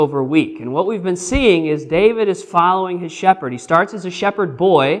over week. And what we've been seeing is David is following his shepherd. He starts as a shepherd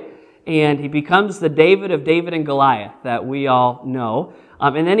boy, and he becomes the David of David and Goliath that we all know.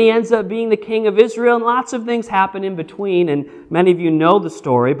 And then he ends up being the king of Israel, and lots of things happen in between, and many of you know the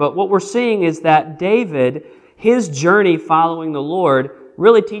story. But what we're seeing is that David, his journey following the Lord,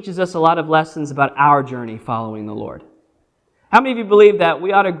 really teaches us a lot of lessons about our journey following the Lord. How many of you believe that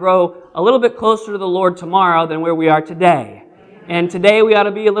we ought to grow a little bit closer to the Lord tomorrow than where we are today? And today we ought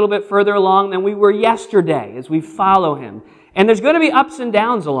to be a little bit further along than we were yesterday as we follow Him. And there's going to be ups and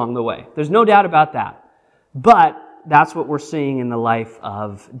downs along the way. There's no doubt about that. But that's what we're seeing in the life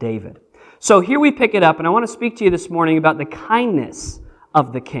of David. So here we pick it up, and I want to speak to you this morning about the kindness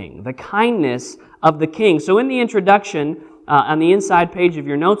of the king. The kindness of the king. So in the introduction, on the inside page of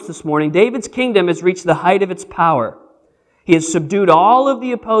your notes this morning, David's kingdom has reached the height of its power. He has subdued all of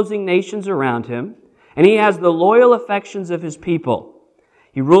the opposing nations around him, and he has the loyal affections of his people.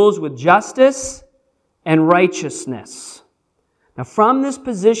 He rules with justice and righteousness. Now, from this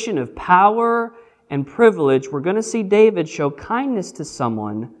position of power and privilege, we're going to see David show kindness to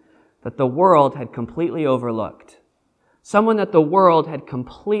someone that the world had completely overlooked. Someone that the world had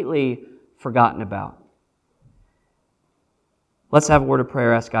completely forgotten about. Let's have a word of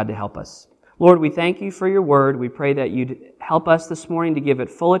prayer. Ask God to help us. Lord, we thank you for your word. We pray that you'd help us this morning to give it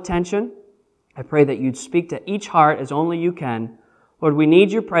full attention. I pray that you'd speak to each heart as only you can. Lord, we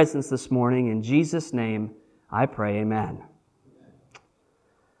need your presence this morning. In Jesus' name, I pray, amen.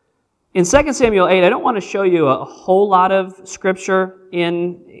 In 2 Samuel 8, I don't want to show you a whole lot of scripture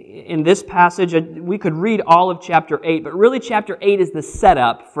in this passage. We could read all of chapter 8, but really chapter 8 is the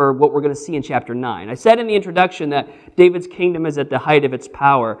setup for what we're going to see in chapter 9. I said in the introduction that David's kingdom is at the height of its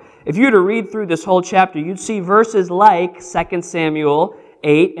power. If you were to read through this whole chapter, you'd see verses like 2 Samuel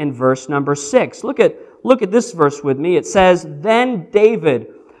 8 and verse number 6. Look at this verse with me. It says, "Then David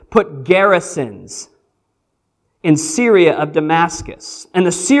put garrisons in Syria of Damascus, and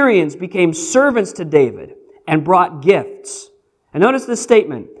the Syrians became servants to David and brought gifts." And notice this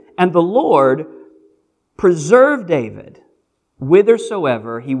statement, "And the Lord preserved David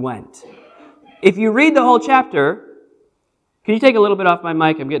whithersoever he went." If you read the whole chapter, can you take a little bit off my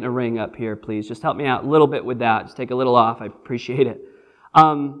mic? I'm getting a ring up here, please. Just help me out a little bit with that. Just take a little off. I appreciate it.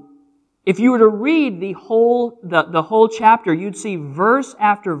 If you were to read the whole chapter, you'd see verse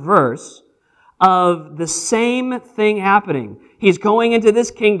after verse of the same thing happening. He's going into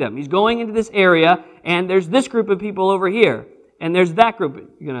this kingdom. He's going into this area, and there's this group of people over here, and there's that group.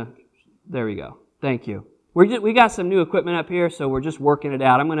 There we go. Thank you. We got some new equipment up here, so we're just working it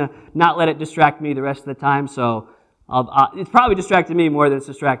out. I'm going to not let it distract me the rest of the time, so it's probably distracting me more than it's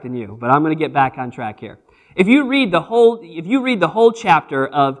distracting you, but I'm going to get back on track here. If you read the whole chapter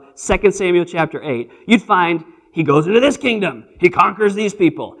of 2 Samuel chapter 8, you'd find he goes into this kingdom. He conquers these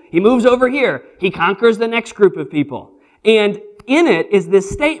people. He moves over here. He conquers the next group of people. And in it is this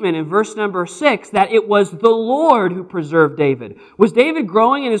statement in verse number 6 that it was the Lord who preserved David. Was David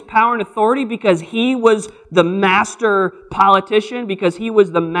growing in his power and authority because he was the master politician, because he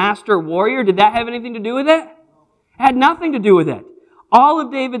was the master warrior? Did that have anything to do with it? It had nothing to do with it. All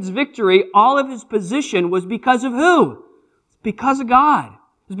of David's victory, all of his position was because of who? It's because of God.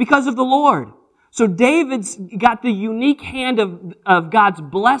 It's because of the Lord. So David's got the unique hand of God's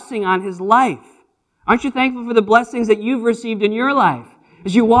blessing on his life. Aren't you thankful for the blessings that you've received in your life?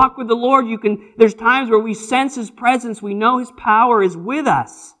 As you walk with the Lord, there's times where we sense His presence. We know His power is with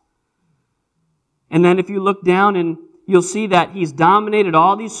us. And then if you look down and you'll see that He's dominated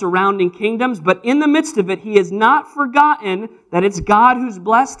all these surrounding kingdoms, but in the midst of it, He has not forgotten that it's God who's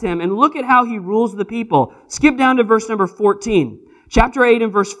blessed him. And look at how He rules the people. Skip down to verse number 14. Chapter 8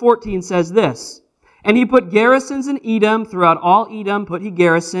 and verse 14 says this, "And he put garrisons in Edom, throughout all Edom put he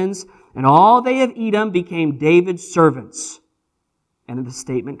garrisons, and all they of Edom became David's servants." And the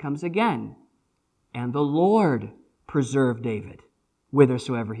statement comes again, "And the Lord preserved David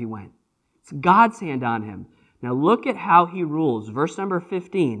whithersoever he went." It's God's hand on him. Now look at how he rules. Verse number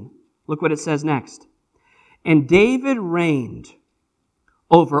 15. Look what it says next. "And David reigned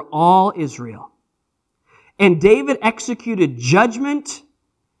over all Israel. And David executed judgment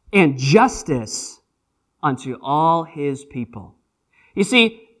and justice unto all his people." You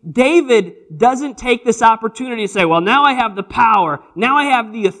see, David doesn't take this opportunity to say, well, now I have the power, now I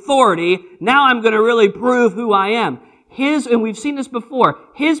have the authority, now I'm going to really prove who I am. And we've seen this before,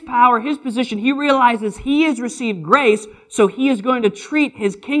 his power, his position, he realizes he has received grace, so he is going to treat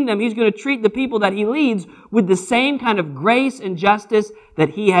his kingdom, he's going to treat the people that he leads with the same kind of grace and justice that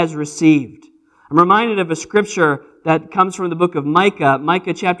he has received. I'm reminded of a scripture that comes from the book of Micah,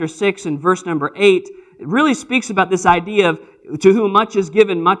 Micah chapter 6 and verse number 8. it really speaks about this idea of to whom much is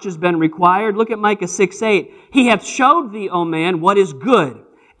given, much has been required. Look at Micah 6:8. He hath showed thee, O man, what is good.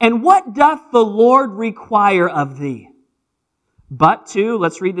 And what doth the Lord require of thee? But to,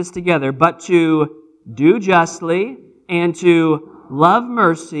 let's read this together, but to do justly, and to love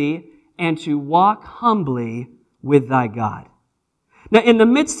mercy, and to walk humbly with thy God. Now, in the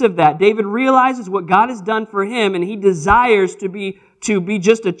midst of that, David realizes what God has done for him, and he desires to be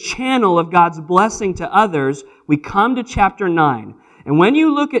just a channel of God's blessing to others. We come to chapter 9. And when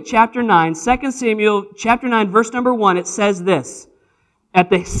you look at chapter 9, 2 Samuel chapter 9, verse number 1, it says this. At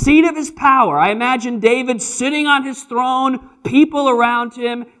the seat of his power, I imagine David sitting on his throne, people around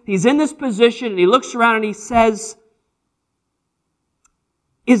him. He's in this position, and he looks around and he says,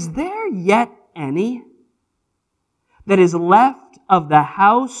 is there yet any that is left of the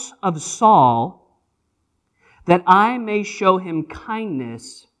house of Saul, that I may show him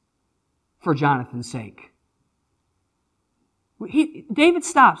kindness for Jonathan's sake? David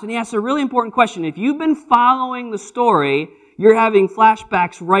stops and he asks a really important question. If you've been following the story, you're having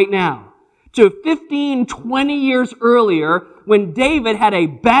flashbacks right now to 15, 20 years earlier when David had a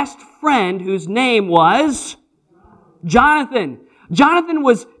best friend whose name was Jonathan. Jonathan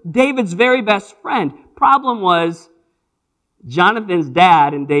was David's very best friend. Problem was, Jonathan's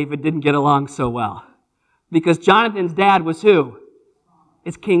dad and David didn't get along so well. Because Jonathan's dad was who?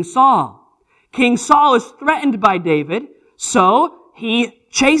 It's King Saul. King Saul is threatened by David, so he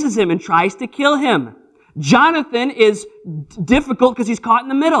chases him and tries to kill him. Jonathan is difficult because he's caught in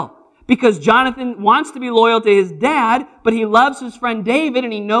the middle. Because Jonathan wants to be loyal to his dad, but he loves his friend David,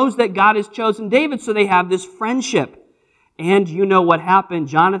 and he knows that God has chosen David, so they have this friendship. And you know what happened.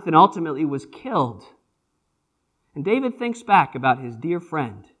 Jonathan ultimately was killed. And David thinks back about his dear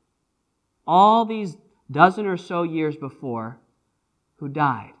friend, all these dozen or so years before, who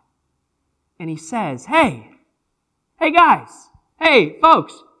died. And he says, hey guys, hey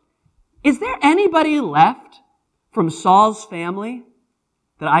folks, is there anybody left from Saul's family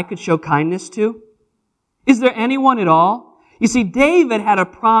that I could show kindness to? Is there anyone at all? You see, David had a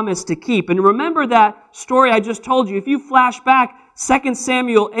promise to keep. And remember that story I just told you. If you flash back 2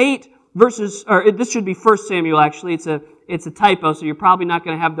 Samuel 8, this should be 1 Samuel actually. It's a typo, so you're probably not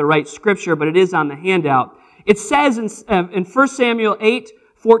going to have the right scripture, but it is on the handout. It says in 1 Samuel 8,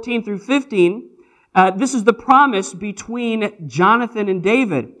 14 through 15, this is the promise between Jonathan and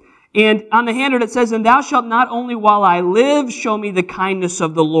David. And on the handout it says, and thou shalt not only while I live show me the kindness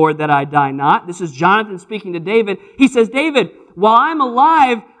of the Lord that I die not. This is Jonathan speaking to David. He says, David, while I'm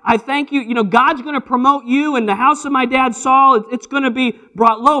alive, I thank you. You know, God's going to promote you, and the house of my dad Saul, it's going to be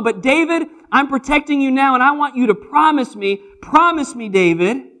brought low. But David, I'm protecting you now, and I want you to promise me,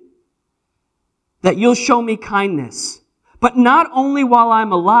 David, that you'll show me kindness. But not only while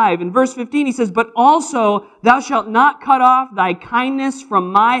I'm alive. In verse 15 he says, but also thou shalt not cut off thy kindness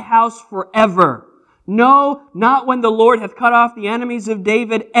from my house forever. No, not when the Lord hath cut off the enemies of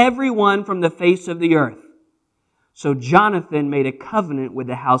David, every one from the face of the earth. So Jonathan made a covenant with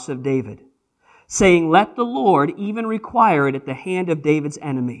the house of David, saying, let the Lord even require it at the hand of David's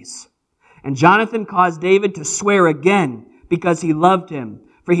enemies. And Jonathan caused David to swear again, because he loved him,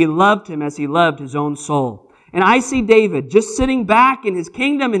 for he loved him as he loved his own soul. And I see David just sitting back in his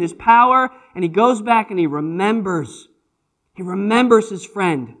kingdom, in his power, and he goes back and he remembers. He remembers his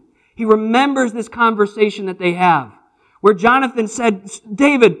friend. He remembers this conversation that they have, where Jonathan said,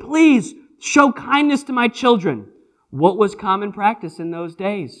 David, please show kindness to my children. What was common practice in those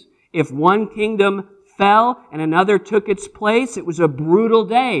days? If one kingdom fell and another took its place, it was a brutal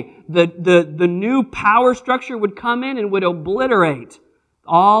day. The new power structure would come in and would obliterate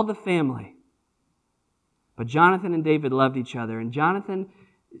all the family. But Jonathan and David loved each other, and Jonathan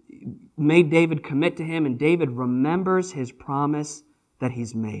made David commit to him, and David remembers his promise that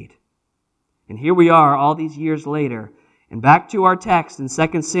he's made. And here we are all these years later, and back to our text in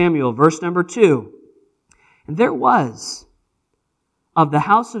 2 Samuel, verse number 2. And there was of the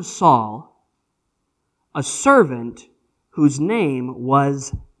house of Saul a servant whose name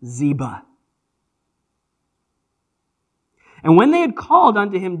was Ziba. And when they had called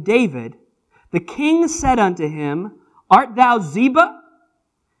unto him David, the king said unto him, art thou Ziba?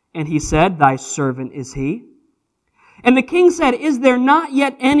 And he said, thy servant is he. And the king said, is there not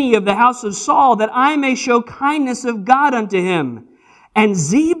yet any of the house of Saul, that I may show kindness of God unto him? And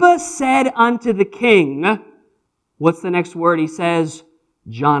Ziba said unto the king, what's the next word? He says,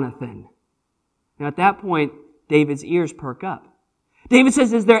 Jonathan. Now at that point, David's ears perk up. David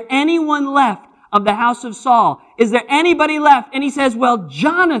says, is there anyone left of the house of Saul? Is there anybody left? And he says, well,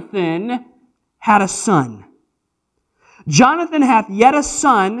 Jonathan had a son. Jonathan hath yet a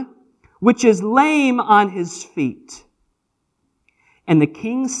son, which is lame on his feet. And the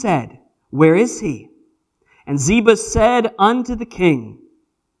king said, Where is he? And Ziba said unto the king,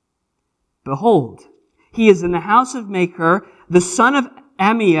 Behold, he is in the house of Machir, the son of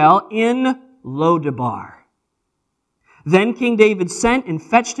Ammiel, in Lodebar. Then King David sent and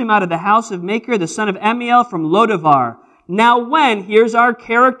fetched him out of the house of Machir, the son of Ammiel, from Lodebar. Now when, here's our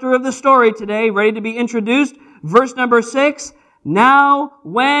character of the story today, ready to be introduced. Verse number 6. Now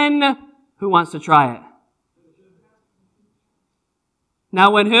when, who wants to try it?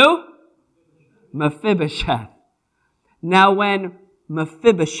 Now when who? Mephibosheth. Now when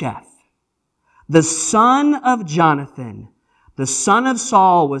Mephibosheth, the son of Jonathan, the son of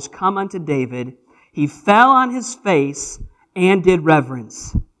Saul, was come unto David, he fell on his face and did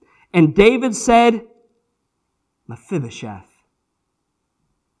reverence. And David said, Mephibosheth.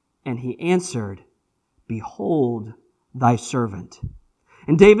 And he answered, Behold thy servant.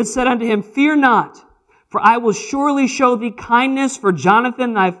 And David said unto him, Fear not, for I will surely show thee kindness for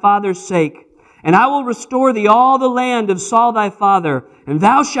Jonathan thy father's sake. And I will restore thee all the land of Saul thy father, and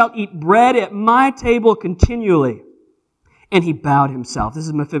thou shalt eat bread at my table continually. And he bowed himself. This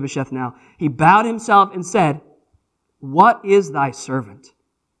is Mephibosheth now. He bowed himself and said, What is thy servant,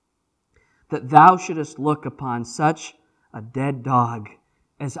 that thou shouldest look upon such a dead dog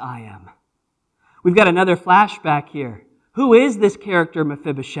as I am? We've got another flashback here. Who is this character,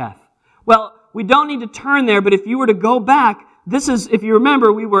 Mephibosheth? Well, we don't need to turn there, but if you were to go back, this is, if you remember,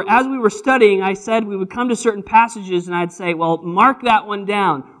 as we were studying, I said we would come to certain passages and I'd say, well, mark that one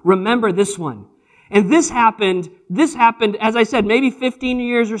down. Remember this one. And this happened, as I said, maybe 15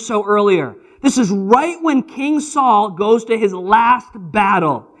 years or so earlier. This is right when King Saul goes to his last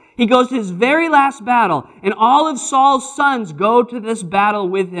battle. He goes to his very last battle, and all of Saul's sons go to this battle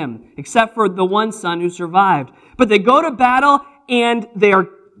with him, except for the one son who survived. But they go to battle, and they are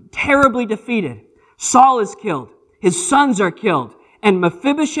terribly defeated. Saul is killed. His sons are killed. And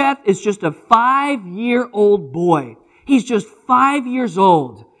Mephibosheth is just a 5-year-old boy. He's just 5 years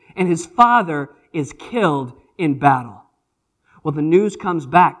old, and his father is killed in battle. Well, the news comes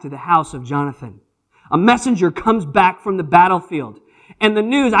back to the house of Jonathan. A messenger comes back from the battlefield. And the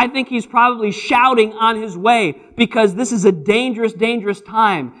news, I think he's probably shouting on his way because this is a dangerous, dangerous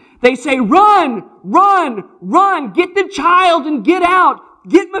time. They say, Run, run, run, get the child and get out.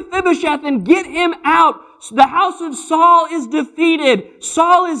 Get Mephibosheth and get him out. The house of Saul is defeated.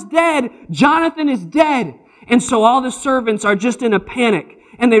 Saul is dead. Jonathan is dead. And so all the servants are just in a panic.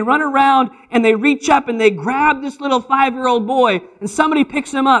 And they run around and they reach up and they grab this little 5-year-old boy and somebody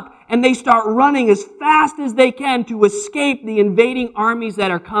picks him up and they start running as fast as they can to escape the invading armies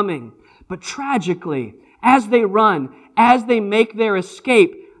that are coming. But tragically, as they run, as they make their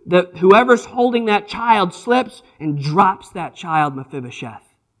escape, whoever's holding that child slips and drops that child, Mephibosheth.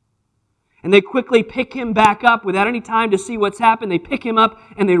 And they quickly pick him back up without any time to see what's happened. They pick him up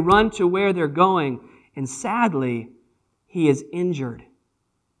and they run to where they're going. And sadly, he is injured.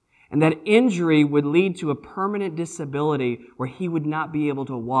 And that injury would lead to a permanent disability where he would not be able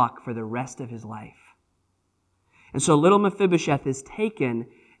to walk for the rest of his life. And so little Mephibosheth is taken,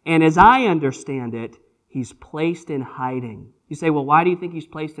 and as I understand it, he's placed in hiding. You say, well, why do you think he's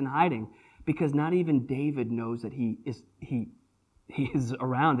placed in hiding? Because not even David knows that he is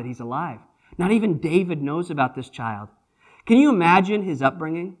around, that he's alive. Not even David knows about this child. Can you imagine his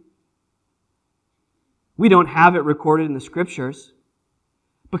upbringing? We don't have it recorded in the Scriptures.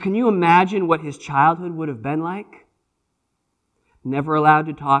 But can you imagine what his childhood would have been like? Never allowed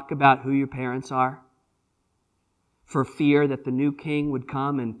to talk about who your parents are for fear that the new king would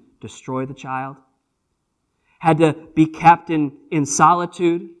come and destroy the child. Had to be kept in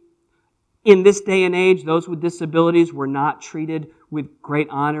solitude. In this day and age, those with disabilities were not treated with great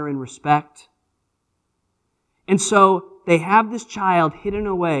honor and respect. And so they have this child hidden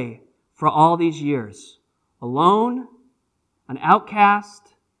away for all these years. Alone, an outcast,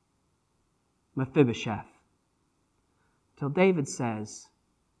 Mephibosheth. Till David says,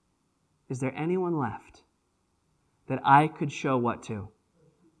 is there anyone left that I could show what to?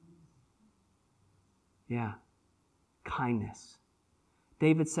 Yeah, kindness.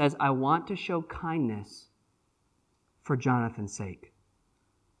 David says, I want to show kindness for Jonathan's sake.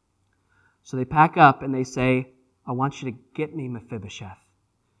 So they pack up and they say, I want you to get me Mephibosheth.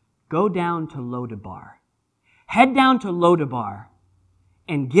 Go down to Lodebar. Head down to Lodebar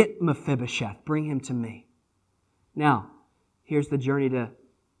and get Mephibosheth. Bring him to me. Now, here's the journey to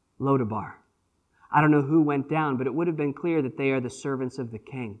Lodebar. I don't know who went down, but it would have been clear that they are the servants of the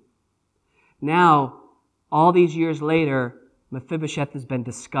king. Now, all these years later, Mephibosheth has been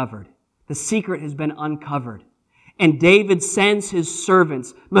discovered. The secret has been uncovered. And David sends his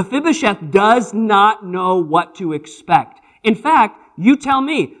servants. Mephibosheth does not know what to expect. In fact, you tell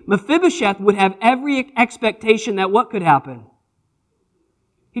me, Mephibosheth would have every expectation that what could happen?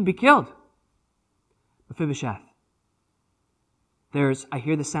 He'd be killed. Mephibosheth. I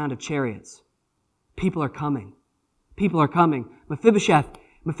hear the sound of chariots. People are coming. People are coming. Mephibosheth,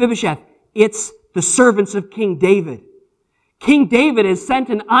 it's the servants of King David. King David has sent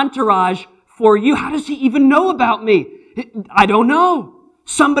an entourage for you. How does he even know about me? I don't know.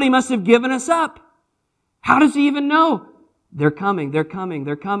 Somebody must have given us up. How does he even know? They're coming.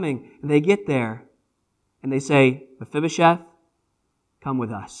 And they get there and they say, Mephibosheth, come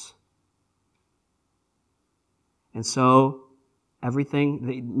with us. And so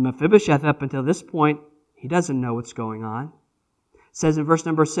Mephibosheth up until this point, he doesn't know what's going on. It says in verse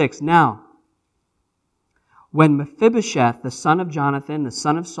number 6, now, when Mephibosheth, the son of Jonathan, the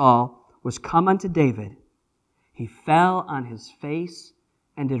son of Saul, was come unto David, he fell on his face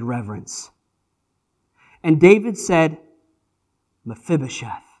and did reverence. And David said,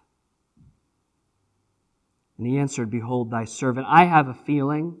 Mephibosheth. And he answered, behold, thy servant. I have a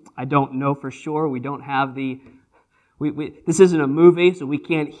feeling, I don't know for sure, we don't have this isn't a movie, so we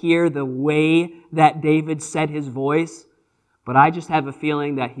can't hear the way that David said his voice, but I just have a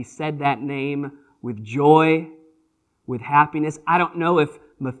feeling that he said that name with joy, with happiness. I don't know if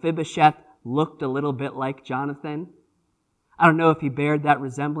Mephibosheth looked a little bit like Jonathan. I don't know if he bared that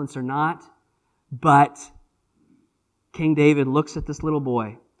resemblance or not, but King David looks at this little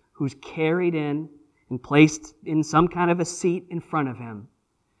boy who's carried in and placed in some kind of a seat in front of him.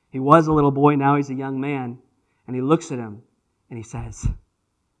 He was a little boy, now he's a young man. And he looks at him and he says,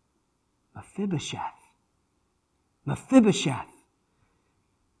 Mephibosheth. Mephibosheth.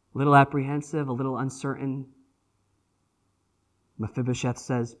 A little apprehensive, a little uncertain. Mephibosheth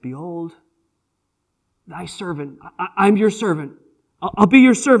says, behold, thy servant. I'm your servant. I'll be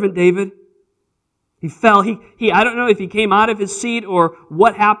your servant, David. He fell. I don't know if he came out of his seat or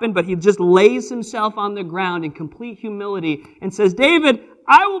what happened, but he just lays himself on the ground in complete humility and says, David,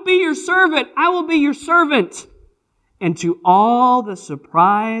 I will be your servant. I will be your servant. And to all the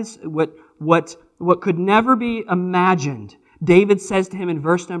surprise, what could never be imagined, David says to him in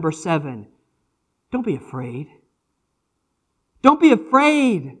verse number 7, don't be afraid. Don't be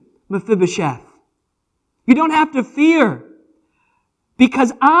afraid, Mephibosheth. You don't have to fear.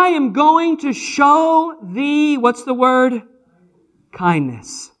 Because I am going to show thee, what's the word?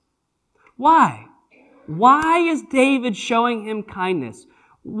 Kindness. Why? Why is David showing him kindness?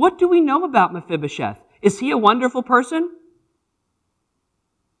 What do we know about Mephibosheth? Is he a wonderful person?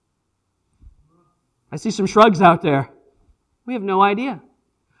 I see some shrugs out there. We have no idea.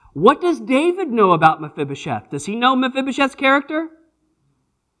 What does David know about Mephibosheth? Does he know Mephibosheth's character?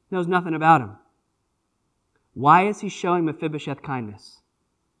 He knows nothing about him. Why is he showing Mephibosheth kindness?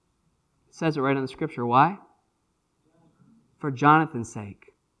 It says it right in the scripture. Why? For Jonathan's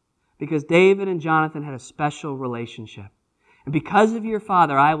sake. Because David and Jonathan had a special relationship. And because of your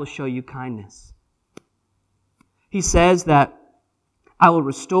father, I will show you kindness. He says that I will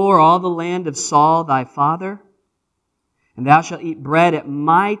restore all the land of Saul thy father, and thou shalt eat bread at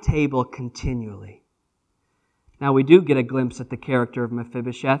my table continually. Now we do get a glimpse at the character of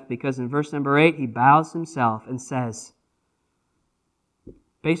Mephibosheth, because in verse number 8 he bows himself and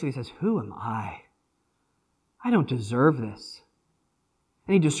basically says, who am I? I don't deserve this.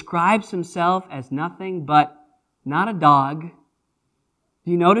 And he describes himself as nothing but not a dog.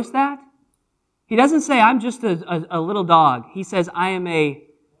 Do you notice that? He doesn't say, I'm just a little dog. He says, I'm a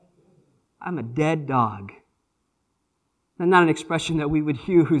dead dog. That's not an expression that we would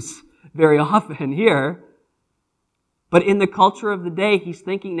use very often here. But in the culture of the day, he's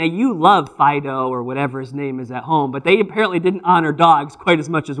thinking, now you love Fido or whatever his name is at home, but they apparently didn't honor dogs quite as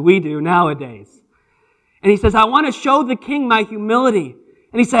much as we do nowadays. And he says, I want to show the king my humility.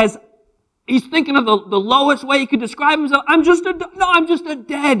 And he says, he's thinking of the lowest way he could describe himself. I'm just a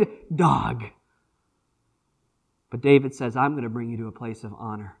dead dog. But David says, I'm going to bring you to a place of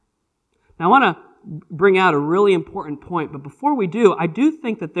honor. Now, I want to bring out a really important point, but before we do, I do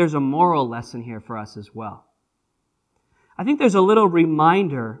think that there's a moral lesson here for us as well. I think there's a little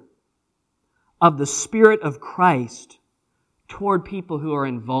reminder of the Spirit of Christ toward people who are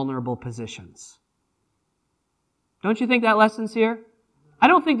in vulnerable positions. Don't you think that lesson's here? I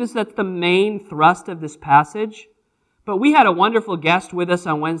don't think that's the main thrust of this passage. But we had a wonderful guest with us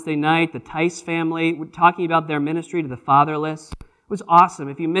on Wednesday night, the Tice family, talking about their ministry to the fatherless. It was awesome.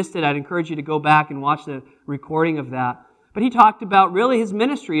 If you missed it, I'd encourage you to go back and watch the recording of that. But he talked about really his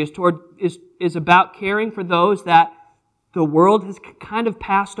ministry is about caring for those that the world has kind of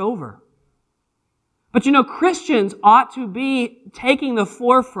passed over. But Christians ought to be taking the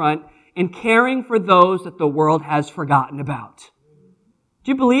forefront in caring for those that the world has forgotten about.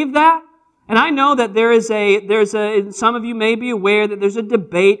 Do you believe that? And I know that some of you may be aware that there's a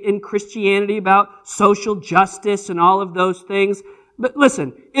debate in Christianity about social justice and all of those things. But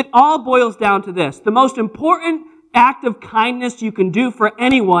listen, it all boils down to this. The most important act of kindness you can do for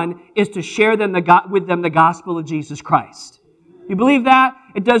anyone is to share with them the gospel of Jesus Christ. You believe that?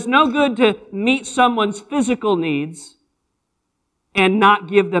 It does no good to meet someone's physical needs and not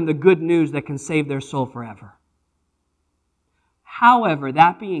give them the good news that can save their soul forever. However,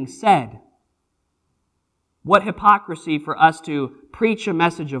 that being said, what hypocrisy for us to preach a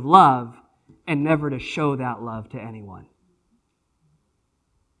message of love and never to show that love to anyone.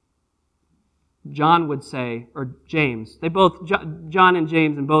 John would say, or James, John and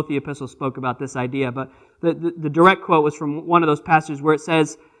James in both the epistles spoke about this idea, but the direct quote was from one of those passages where it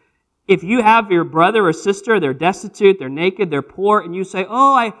says, if you have your brother or sister, they're destitute, they're naked, they're poor, and you say,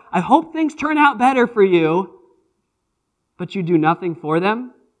 oh, I hope things turn out better for you, but you do nothing for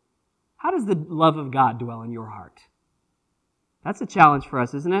them, how does the love of God dwell in your heart? That's a challenge for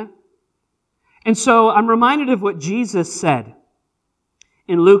us, isn't it? And so I'm reminded of what Jesus said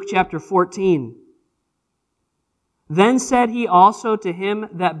in Luke chapter 14. Then said he also to him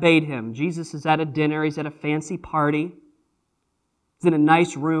that bade him. Jesus is at a dinner. He's at a fancy party. He's in a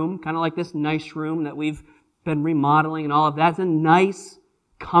nice room, kind of like this nice room that we've been remodeling and all of that. It's a nice,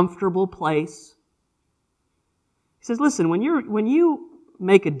 comfortable place. He says, listen, when you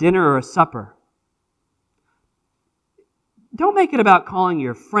make a dinner or a supper, don't make it about calling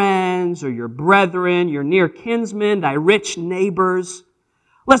your friends or your brethren, your near kinsmen, thy rich neighbors,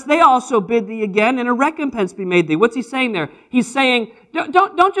 lest they also bid thee again, and a recompense be made thee. What's he saying there? He's saying,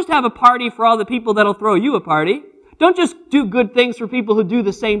 don't just have a party for all the people that'll throw you a party. Don't just do good things for people who do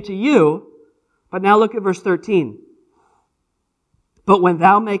the same to you. But now look at verse 13. But when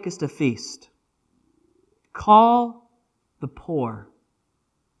thou makest a feast, call the poor,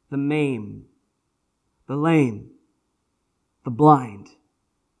 the maimed, the lame, the blind,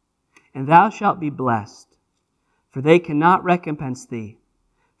 and thou shalt be blessed, for they cannot recompense thee,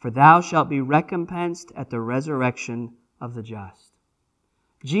 for thou shalt be recompensed at the resurrection of the just.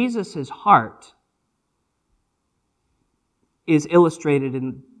 Jesus' heart is illustrated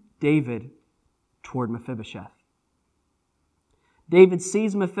in David toward Mephibosheth. David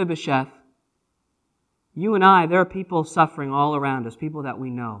sees Mephibosheth. You and I, there are people suffering all around us, people that we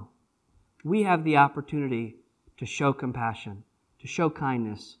know. We have the opportunity to show compassion, to show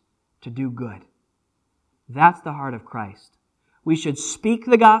kindness, to do good. That's the heart of Christ. We should speak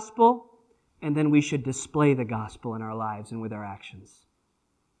the gospel, and then we should display the gospel in our lives and with our actions.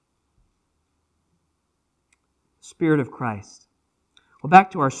 Spirit of Christ. Well,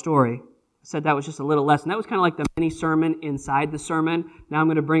 back to our story. I said that was just a little lesson. That was kind of like the mini sermon inside the sermon. Now I'm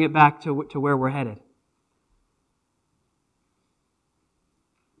going to bring it back to where we're headed.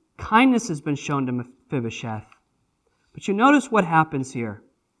 Kindness has been shown to Mephibosheth. But you notice what happens here.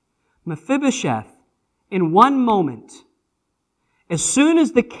 Mephibosheth, in one moment, as soon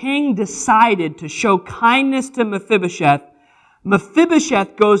as the king decided to show kindness to Mephibosheth,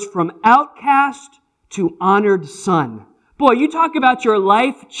 Mephibosheth goes from outcast to honored son. Boy, you talk about your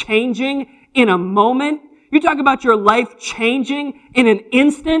life changing in a moment. You talk about your life changing in an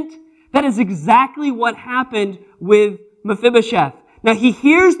instant. That is exactly what happened with Mephibosheth. Now, he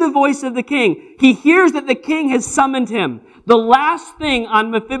hears the voice of the king. He hears that the king has summoned him. The last thing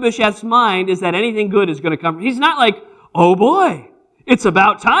on Mephibosheth's mind is that anything good is going to come. He's not like, oh boy, it's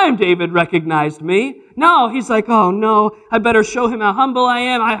about time David recognized me. No, he's like, oh no, I better show him how humble I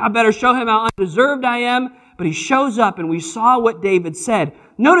am. I better show him how undeserved I am. But he shows up, and we saw what David said.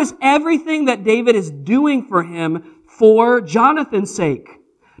 Notice everything that David is doing for him for Jonathan's sake.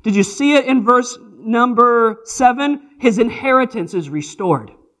 Did you see it in verse number 7? His inheritance is restored.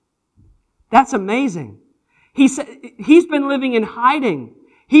 That's amazing. He's been living in hiding.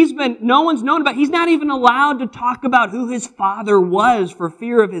 No one's known about, he's not even allowed to talk about who his father was for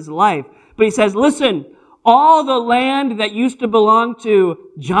fear of his life. But he says, listen, all the land that used to belong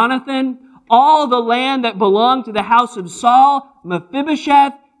to Jonathan, all the land that belonged to the house of Saul,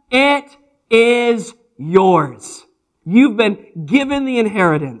 Mephibosheth, it is yours. You've been given the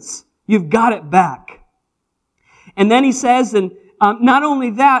inheritance. You've got it back. And then he says, and not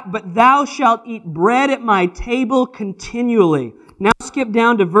only that, but thou shalt eat bread at my table continually. Now skip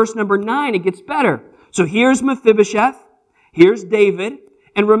down to verse number 9. It gets better. So here's Mephibosheth. Here's David.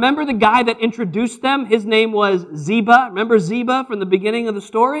 And remember the guy that introduced them? His name was Ziba. Remember Ziba from the beginning of the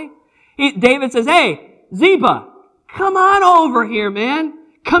story? David says, hey, Ziba, come on over here, man.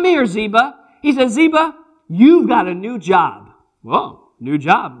 Come here, Ziba. He says, Ziba, you've got a new job. Whoa, new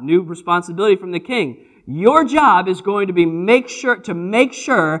job, new responsibility from the king. Your job is going to be make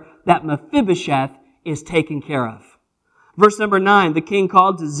sure that Mephibosheth is taken care of. Verse number 9, the king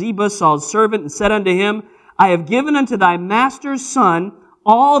called to Ziba, Saul's servant, and said unto him, I have given unto thy master's son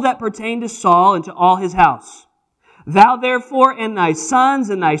all that pertained to Saul and to all his house. Thou therefore and thy sons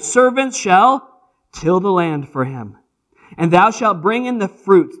and thy servants shall till the land for him. And thou shalt bring in the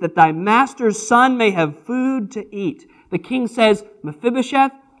fruits, that thy master's son may have food to eat. The king says,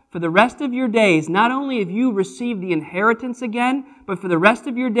 Mephibosheth, for the rest of your days, not only have you received the inheritance again, but for the rest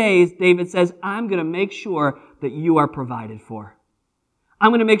of your days, David says, I'm going to make sure that you are provided for.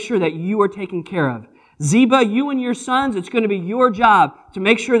 I'm going to make sure that you are taken care of. Ziba, you and your sons, it's going to be your job to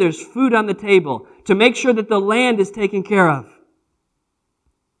make sure there's food on the table, to make sure that the land is taken care of.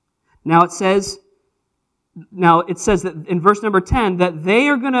 Now it says that in verse number 10 that they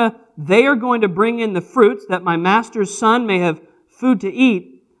are going to bring in the fruits that my master's son may have food to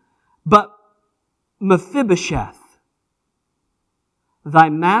eat, but Mephibosheth, thy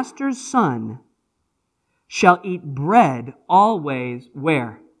master's son, shall eat bread always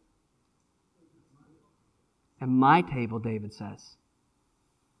where? At my table, David says.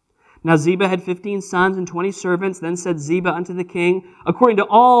 Now Ziba had 15 sons and 20 servants. Then said Ziba unto the king, according to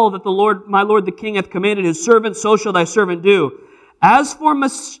all that my lord the king hath commanded his servant, so shall thy servant do. As for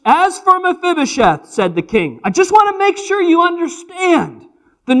Mephibosheth, said the king, I just want to make sure you understand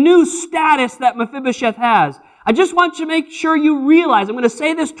the new status that Mephibosheth has. I just want you to make sure you realize, I'm going to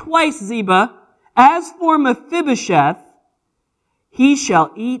say this twice, Ziba. As for Mephibosheth, he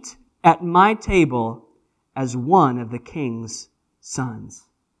shall eat at my table as one of the king's sons.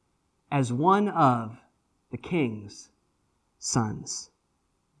 As one of the king's sons.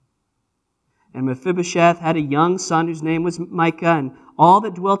 And Mephibosheth had a young son whose name was Micah, and all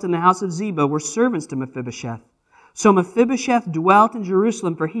that dwelt in the house of Ziba were servants to Mephibosheth. So Mephibosheth dwelt in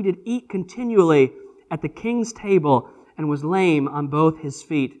Jerusalem, for he did eat continually at the king's table, and was lame on both his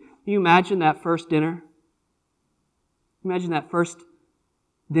feet. Can you imagine that first dinner? Imagine that first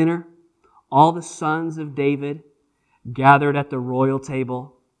dinner. All the sons of David gathered at the royal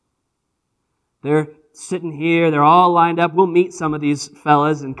table. They're sitting here, they're all lined up. We'll meet some of these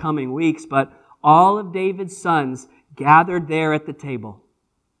fellas in coming weeks, but all of David's sons gathered there at the table.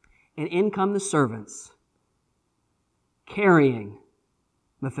 And in come the servants, carrying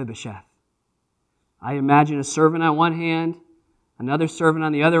Mephibosheth. I imagine a servant on one hand, another servant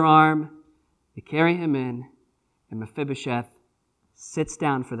on the other arm. They carry him in, and Mephibosheth sits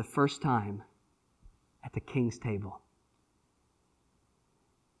down for the first time at the king's table.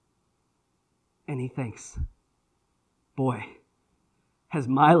 And he thinks, boy, has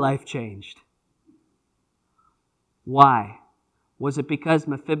my life changed. Why? Was it because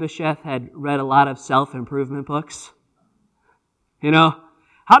Mephibosheth had read a lot of self-improvement books? You know,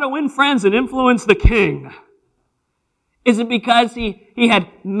 how to win friends and influence the king. Is it because he had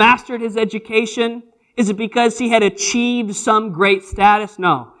mastered his education? Is it because he had achieved some great status?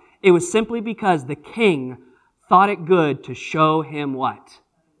 No. It was simply because the king thought it good to show him what?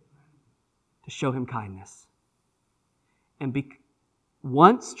 To show him kindness. And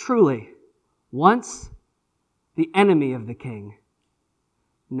once the enemy of the king,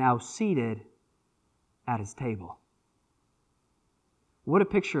 now seated at his table. What a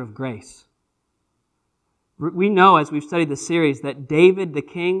picture of grace. We know as we've studied the series that David the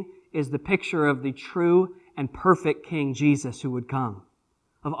king is the picture of the true and perfect King Jesus who would come.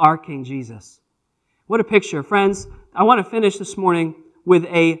 Of our King Jesus. What a picture. Friends, I want to finish this morning with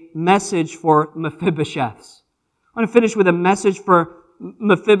a message for Mephibosheth. I want to finish with a message for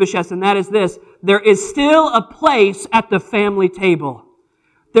Mephibosheth, and that is this. There is still a place at the family table.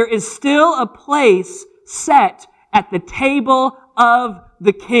 There is still a place set at the table of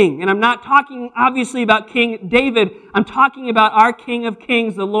the king. And I'm not talking obviously about King David. I'm talking about our King of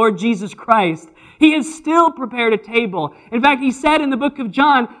Kings, the Lord Jesus Christ. He has still prepared a table. In fact, he said in the book of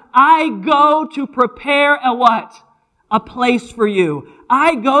John, I go to prepare a what? A place for you.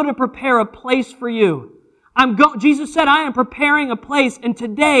 I go to prepare a place for you. Jesus said, I am preparing a place, and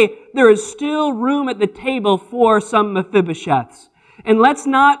today there is still room at the table for some Mephibosheths. And let's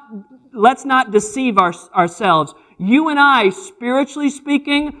not deceive ourselves. You and I, spiritually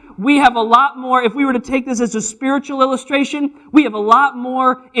speaking, we have a lot more, if we were to take this as a spiritual illustration, we have a lot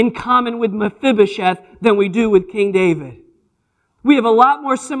more in common with Mephibosheth than we do with King David. We have a lot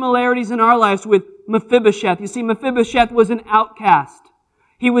more similarities in our lives with Mephibosheth. You see, Mephibosheth was an outcast.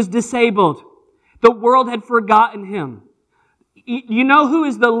 He was disabled. The world had forgotten him. You know who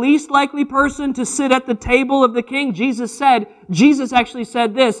is the least likely person to sit at the table of the king? Jesus actually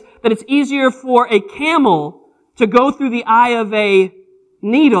said this, that it's easier for a camel to go through the eye of a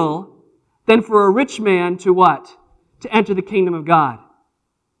needle than for a rich man to what? To enter the kingdom of God.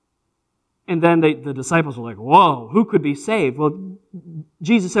 And then the disciples were like, whoa, who could be saved? Well,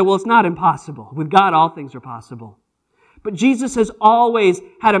 Jesus said, well, it's not impossible. With God, all things are possible. But Jesus has always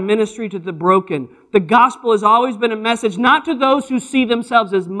had a ministry to the broken. The gospel has always been a message not to those who see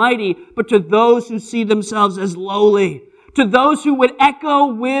themselves as mighty, but to those who see themselves as lowly. To those who would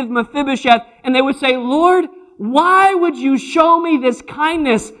echo with Mephibosheth, and they would say, Lord, why would you show me this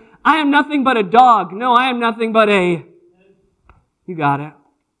kindness? I am nothing but a dog. No, I am nothing but a... You got it.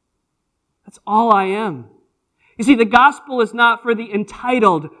 That's all I am. You see, the gospel is not for the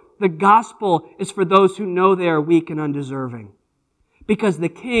entitled. The gospel is for those who know they are weak and undeserving. Because the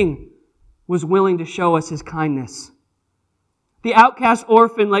king was willing to show us his kindness. The outcast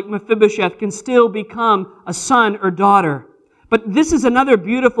orphan like Mephibosheth can still become a son or daughter. But this is another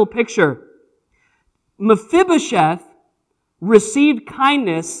beautiful picture. Mephibosheth received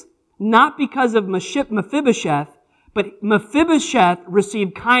kindness not because of Mephibosheth, but Mephibosheth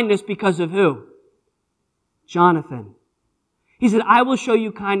received kindness because of who? Jonathan. He said, I will show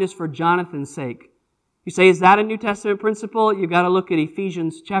you kindness for Jonathan's sake. You say, is that a New Testament principle? You've got to look at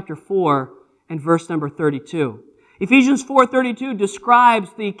Ephesians chapter 4 and verse number 32. Ephesians 4:32 describes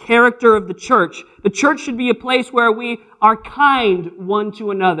the character of the church. The church should be a place where we are kind one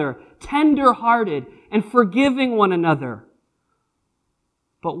to another, tender-hearted, and forgiving one another.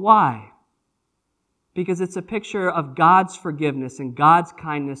 But why? Because it's a picture of God's forgiveness and God's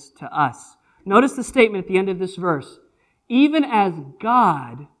kindness to us. Notice the statement at the end of this verse. Even as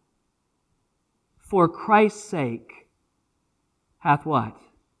God, for Christ's sake, hath what?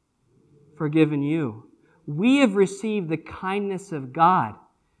 Forgiven you. We have received the kindness of God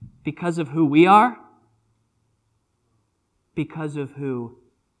because of who we are, because of who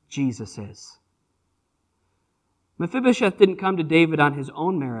Jesus is. Mephibosheth didn't come to David on his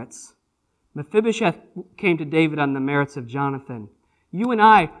own merits. Mephibosheth came to David on the merits of Jonathan. You and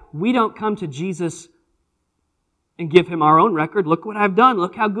I, we don't come to Jesus and give him our own record. Look what I've done.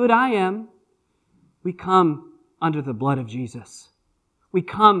 Look how good I am. We come under the blood of Jesus. We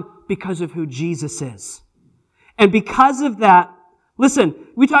come because of who Jesus is. And because of that, listen,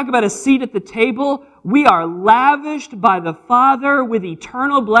 we talk about a seat at the table. We are lavished by the Father with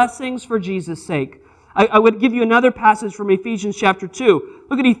eternal blessings for Jesus' sake. I would give you another passage from Ephesians chapter 2.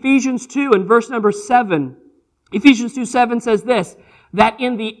 Look at Ephesians 2 and verse number 7. Ephesians 2:7 says this, that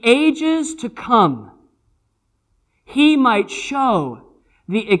in the ages to come, He might show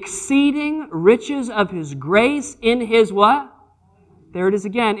the exceeding riches of His grace in His what? There it is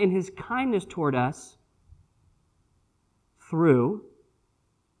again, in His kindness toward us through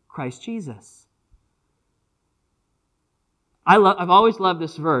Christ Jesus. I've always loved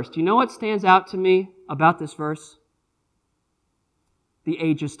this verse. Do you know what stands out to me about this verse? The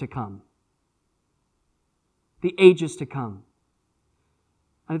ages to come. The ages to come.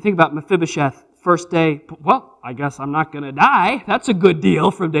 I think about Mephibosheth, first day, well, I guess I'm not going to die. That's a good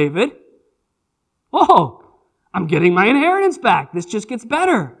deal from David. Oh, I'm getting my inheritance back. This just gets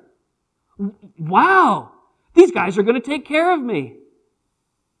better. Wow, these guys are going to take care of me.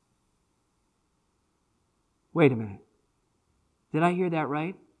 Wait a minute. Did I hear that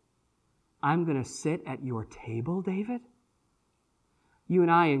right? I'm going to sit at your table, David? You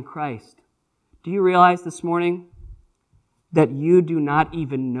and I in Christ. Do you realize this morning that you do not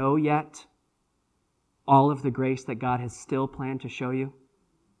even know yet all of the grace that God has still planned to show you?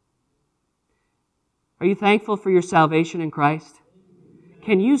 Are you thankful for your salvation in Christ?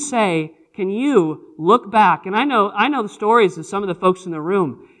 Can you look back, and I know the stories of some of the folks in the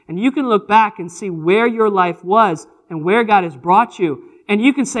room, and you can look back and see where your life was and where God has brought you, and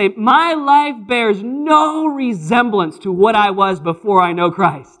you can say, my life bears no resemblance to what I was before I knew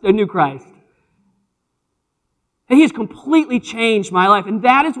Christ. And He has completely changed my life. And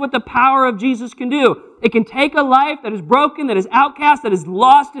that is what the power of Jesus can do. It can take a life that is broken, that is outcast, that is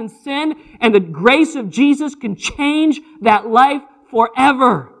lost in sin, and the grace of Jesus can change that life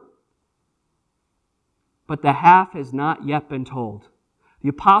forever. But the half has not yet been told. The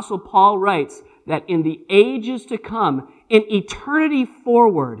Apostle Paul writes that in the ages to come, in eternity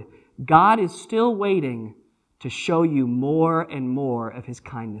forward, God is still waiting to show you more and more of His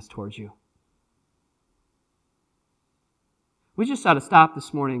kindness towards you. We just ought to stop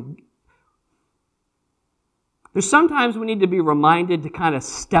this morning. There's sometimes we need to be reminded to kind of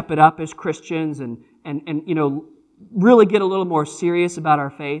step it up as Christians and really get a little more serious about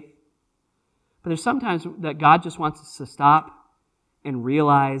our faith. But there's sometimes that God just wants us to stop and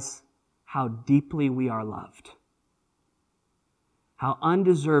realize how deeply we are loved, how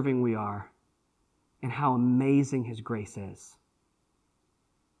undeserving we are, and how amazing His grace is.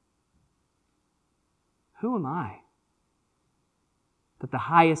 Who am I that the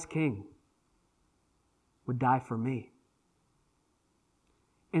highest King would die for me?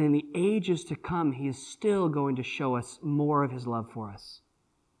 And in the ages to come, He is still going to show us more of His love for us.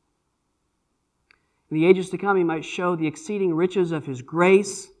 In the ages to come, He might show the exceeding riches of His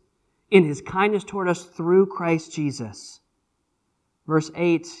grace in His kindness toward us through Christ Jesus. Verse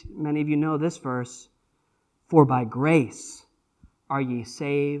 8, many of you know this verse. For by grace are ye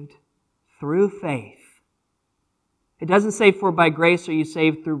saved through faith. It doesn't say for by grace are you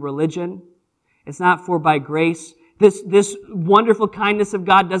saved through religion. It's not for by grace. This wonderful kindness of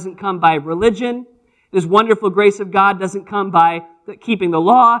God doesn't come by religion. This wonderful grace of God doesn't come by keeping the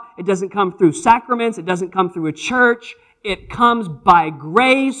law. It doesn't come through sacraments. It doesn't come through a church. It comes by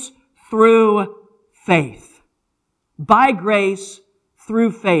grace through faith. By grace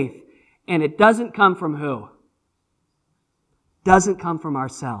through faith. And it doesn't come from who? Doesn't come from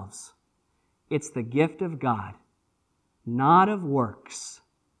ourselves. It's the gift of God, not of works,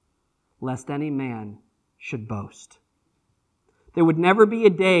 lest any man should boast. There would never be a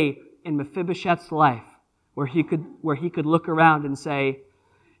day in Mephibosheth's life where he could look around and say,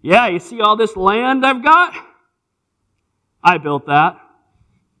 yeah, you see all this land I've got? I built that.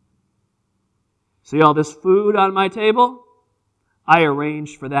 See all this food on my table? I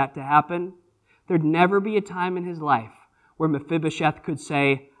arranged for that to happen. There'd never be a time in his life where Mephibosheth could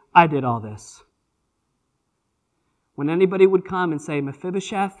say, I did all this. When anybody would come and say,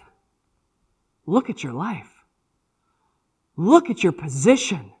 Mephibosheth, look at your life. Look at your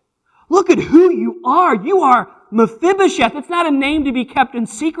position. Look at who you are. You are Mephibosheth. It's not a name to be kept in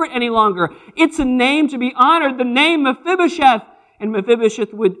secret any longer. It's a name to be honored, the name Mephibosheth. And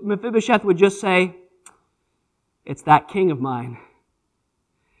Mephibosheth would just say, it's that king of mine.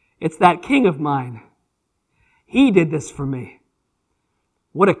 It's that king of mine. He did this for me.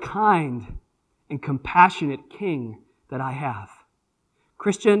 What a kind and compassionate king that I have.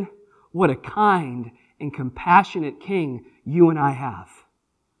 Christian, what a kind and compassionate king you and I have.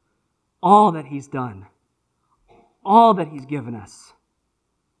 All that He's done. All that He's given us.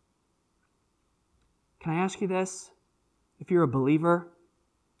 Can I ask you this? If you're a believer,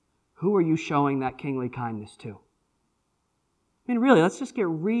 who are you showing that kingly kindness to? I mean, really, let's just get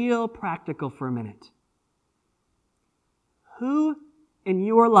real practical for a minute. Who in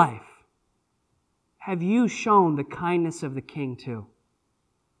your life have you shown the kindness of the King to?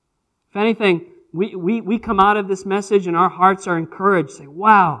 If anything, we come out of this message and our hearts are encouraged. Say,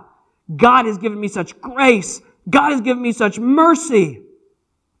 wow, God has given me such grace. God has given me such mercy.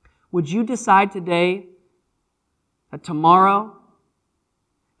 Would you decide today that tomorrow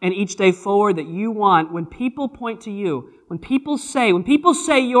and each day forward that you want, when people point to you, when people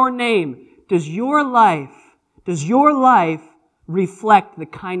say your name, does your life reflect the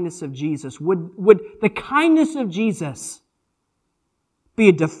kindness of Jesus? Would the kindness of Jesus be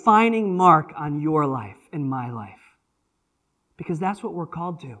a defining mark on your life and my life? Because that's what we're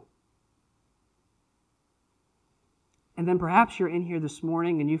called to. And then perhaps you're in here this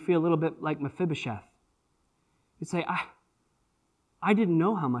morning and you feel a little bit like Mephibosheth. You say, I didn't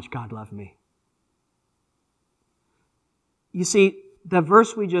know how much God loved me. You see, the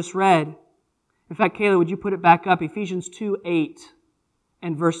verse we just read, in fact, Kayla, would you put it back up? Ephesians 2:8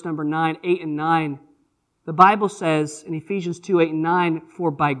 and verse number 9, 8 and 9. The Bible says in Ephesians 2:8 and 9,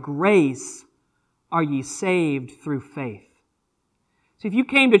 for by grace are ye saved through faith. So if you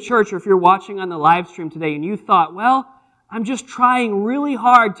came to church or if you're watching on the live stream today and you thought, well, I'm just trying really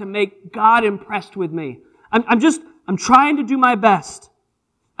hard to make God impressed with me. I'm trying to do my best.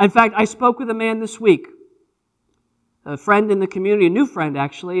 In fact, I spoke with a man this week, a friend in the community, a new friend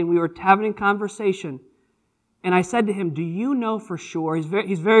actually, and we were having a conversation. And I said to him, do you know for sure, he's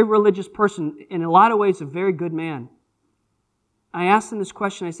a very religious person, in a lot of ways a very good man. I asked him this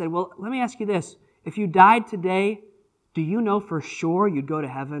question, I said, well, let me ask you this. If you died today, do you know for sure you'd go to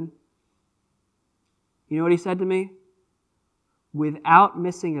heaven? You know what he said to me? Without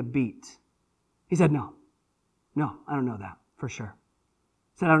missing a beat. He said, no, I don't know that for sure.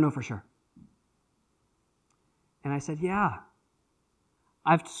 He said, I don't know for sure. And I said, yeah.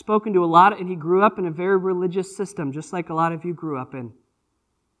 I've spoken to and he grew up in a very religious system, just like a lot of you grew up in.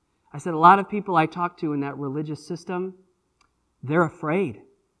 I said, a lot of people I talk to in that religious system, they're afraid.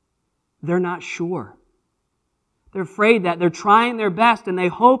 They're not sure. They're afraid that they're trying their best and they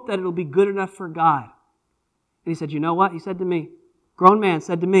hope that it'll be good enough for God. And he said, you know what? He said to me, grown man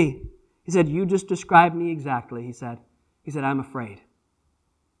said to me, he said, you just described me exactly, he said. He said, I'm afraid.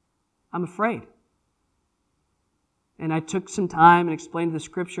 I'm afraid. And I took some time and explained the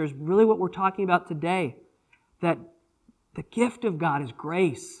Scriptures, really what we're talking about today, that the gift of God is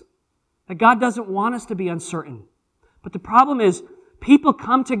grace. That God doesn't want us to be uncertain. But the problem is, people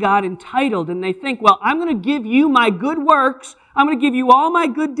come to God entitled and they think, well, I'm going to give you my good works, I'm going to give you all my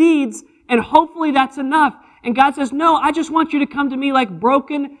good deeds, and hopefully that's enough. And God says, no, I just want you to come to me like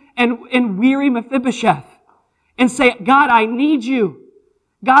broken and weary Mephibosheth and say, God, I need you.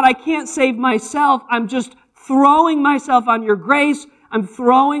 God, I can't save myself. I'm just throwing myself on your grace. I'm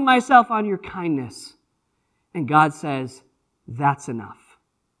throwing myself on your kindness. And God says, that's enough.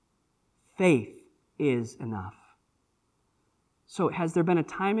 Faith is enough. So has there been a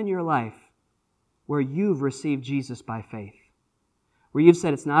time in your life where you've received Jesus by faith? Where you've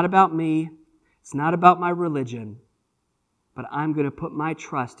said, it's not about me, it's not about my religion, but I'm going to put my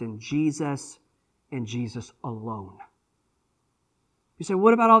trust in Jesus and Jesus alone. You say,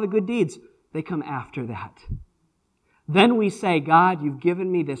 what about all the good deeds? They come after that. Then we say, God, you've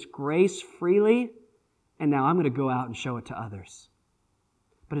given me this grace freely, and now I'm going to go out and show it to others.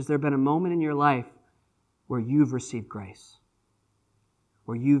 But has there been a moment in your life where you've received grace?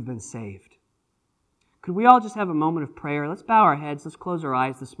 Where you've been saved? Could we all just have a moment of prayer? Let's bow our heads. Let's close our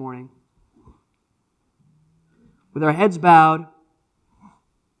eyes this morning. With our heads bowed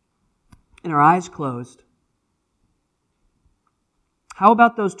and our eyes closed, how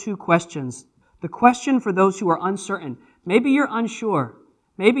about those two questions? The question for those who are uncertain. Maybe you're unsure.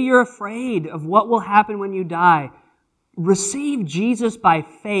 Maybe you're afraid of what will happen when you die. Receive Jesus by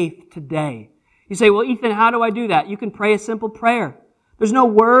faith today. You say, well, Ethan, how do I do that? You can pray a simple prayer. There's no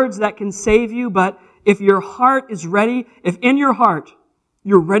words that can save you, but if your heart is ready, if in your heart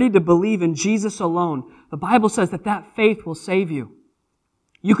you're ready to believe in Jesus alone, the Bible says that faith will save you.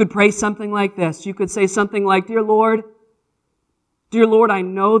 You could pray something like this. You could say something like, Dear Lord, I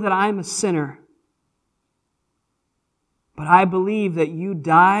know that I'm a sinner, but I believe that you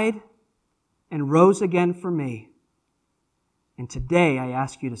died and rose again for me. And today I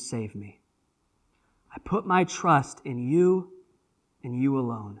ask you to save me. I put my trust in you and you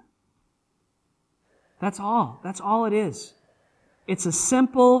alone. That's all. That's all it is. It's a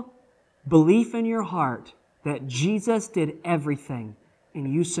simple belief in your heart that Jesus did everything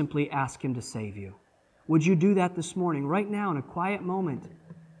and you simply ask Him to save you. Would you do that this morning, right now, in a quiet moment?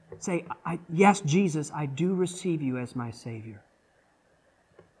 Say, yes, Jesus, I do receive you as my Savior.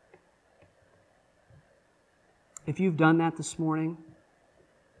 If you've done that this morning,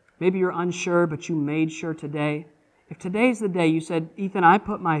 maybe you're unsure, but you made sure today. If today's the day you said, Ethan, I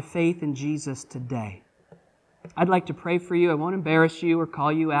put my faith in Jesus today, I'd like to pray for you. I won't embarrass you or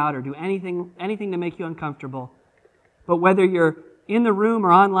call you out or do anything to make you uncomfortable. But whether you're in the room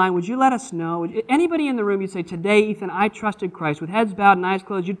or online, would you let us know? Anybody in the room, you say, today, Ethan, I trusted Christ. With heads bowed and eyes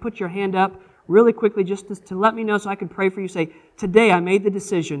closed, you'd put your hand up really quickly just to let me know so I could pray for you. Say, today I made the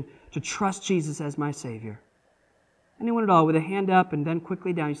decision to trust Jesus as my Savior. Anyone at all with a hand up and then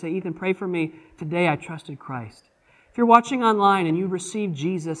quickly down. You say, Ethan, pray for me. Today I trusted Christ. If you're watching online and you received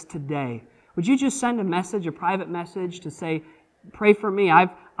Jesus today, would you just send a message, a private message to say, pray for me.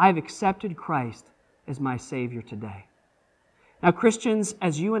 I've accepted Christ as my Savior today. Now, Christians,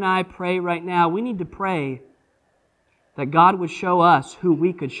 as you and I pray right now, we need to pray that God would show us who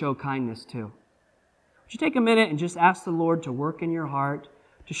we could show kindness to. Would you take a minute and just ask the Lord to work in your heart,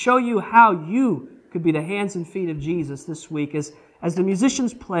 to show you how you could be the hands and feet of Jesus this week. As the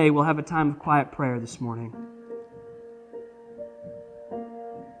musicians play, we'll have a time of quiet prayer this morning.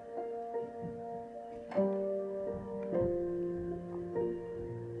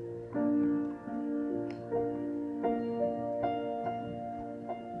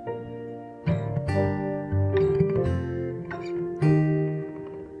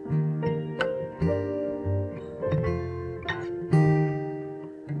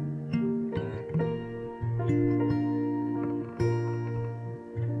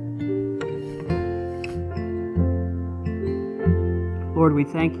 Lord, we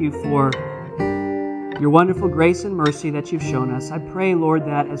thank you for your wonderful grace and mercy that you've shown us. I pray, Lord,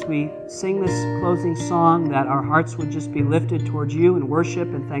 that as we sing this closing song, that our hearts would just be lifted towards you in worship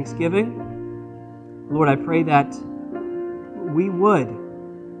and thanksgiving. Lord, I pray that we would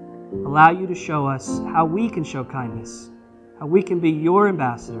allow you to show us how we can show kindness, how we can be your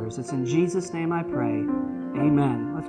ambassadors. It's in Jesus' name I pray. Amen.